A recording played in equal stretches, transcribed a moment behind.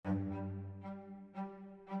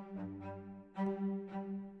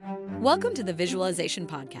Welcome to the Visualization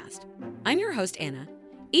Podcast. I'm your host, Anna.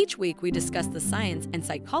 Each week, we discuss the science and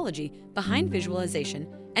psychology behind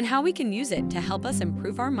visualization and how we can use it to help us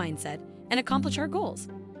improve our mindset and accomplish our goals.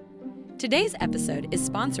 Today's episode is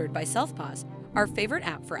sponsored by Selfpause, our favorite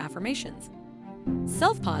app for affirmations.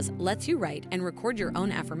 Selfpause lets you write and record your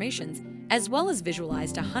own affirmations, as well as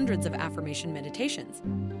visualize to hundreds of affirmation meditations.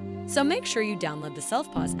 So make sure you download the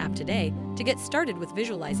Selfpause app today to get started with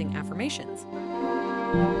visualizing affirmations.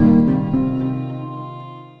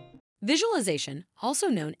 Visualization, also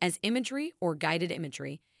known as imagery or guided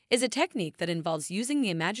imagery, is a technique that involves using the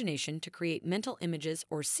imagination to create mental images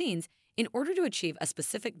or scenes in order to achieve a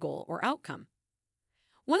specific goal or outcome.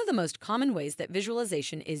 One of the most common ways that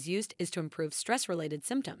visualization is used is to improve stress-related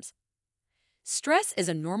symptoms. Stress is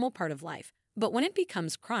a normal part of life, but when it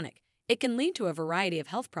becomes chronic, it can lead to a variety of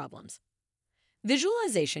health problems.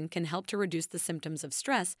 Visualization can help to reduce the symptoms of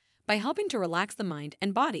stress by helping to relax the mind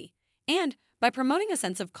and body, and by promoting a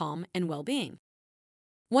sense of calm and well-being.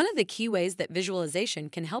 One of the key ways that visualization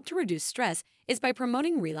can help to reduce stress is by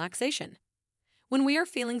promoting relaxation. When we are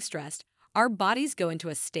feeling stressed, our bodies go into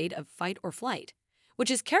a state of fight or flight,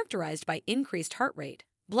 which is characterized by increased heart rate,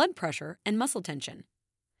 blood pressure, and muscle tension.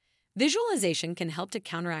 Visualization can help to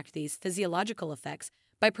counteract these physiological effects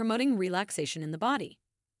by promoting relaxation in the body.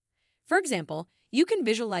 For example, you can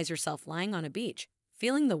visualize yourself lying on a beach,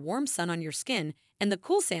 feeling the warm sun on your skin and the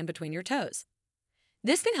cool sand between your toes.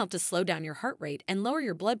 This can help to slow down your heart rate and lower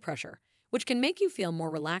your blood pressure, which can make you feel more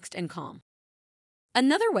relaxed and calm.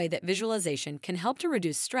 Another way that visualization can help to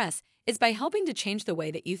reduce stress is by helping to change the way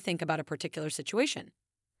that you think about a particular situation.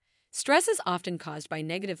 Stress is often caused by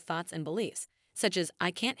negative thoughts and beliefs, such as "I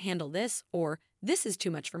can't handle this" or "this is too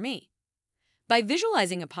much for me." By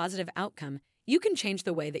visualizing a positive outcome, you can change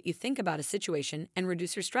the way that you think about a situation and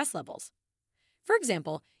reduce your stress levels. For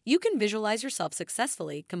example, you can visualize yourself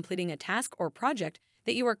successfully completing a task or project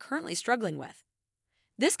that you are currently struggling with.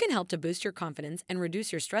 This can help to boost your confidence and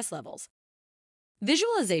reduce your stress levels.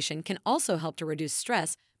 Visualization can also help to reduce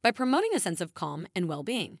stress by promoting a sense of calm and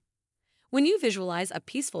well-being. When you visualize a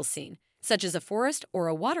peaceful scene, such as a forest or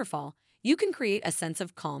a waterfall, you can create a sense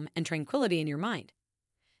of calm and tranquility in your mind.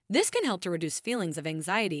 This can help to reduce feelings of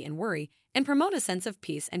anxiety and worry and promote a sense of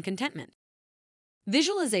peace and contentment.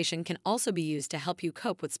 Visualization can also be used to help you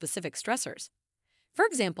cope with specific stressors. For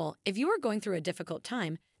example, if you are going through a difficult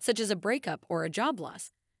time, such as a breakup or a job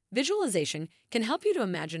loss, visualization can help you to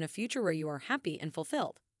imagine a future where you are happy and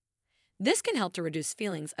fulfilled. This can help to reduce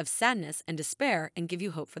feelings of sadness and despair and give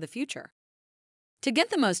you hope for the future. To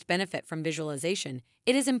get the most benefit from visualization,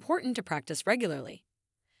 it is important to practice regularly.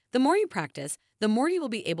 The more you practice, the more you will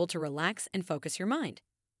be able to relax and focus your mind.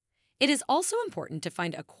 It is also important to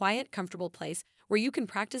find a quiet, comfortable place where you can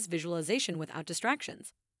practice visualization without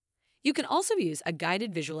distractions. You can also use a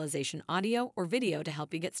guided visualization audio or video to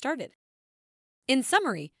help you get started. In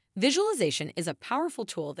summary, visualization is a powerful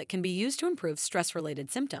tool that can be used to improve stress-related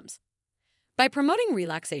symptoms. By promoting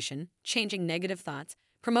relaxation, changing negative thoughts,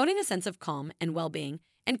 promoting a sense of calm and well-being,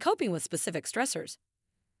 and coping with specific stressors,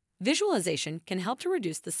 visualization can help to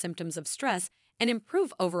reduce the symptoms of stress and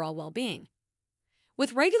improve overall well-being.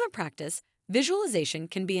 With regular practice, visualization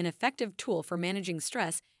can be an effective tool for managing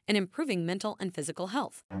stress and improving mental and physical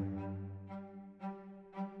health.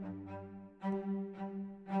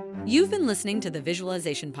 You've been listening to the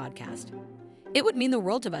Visualization Podcast. It would mean the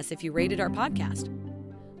world to us if you rated our podcast.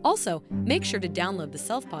 Also, make sure to download the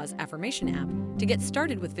Selfpause Affirmation app to get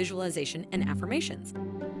started with visualization and affirmations.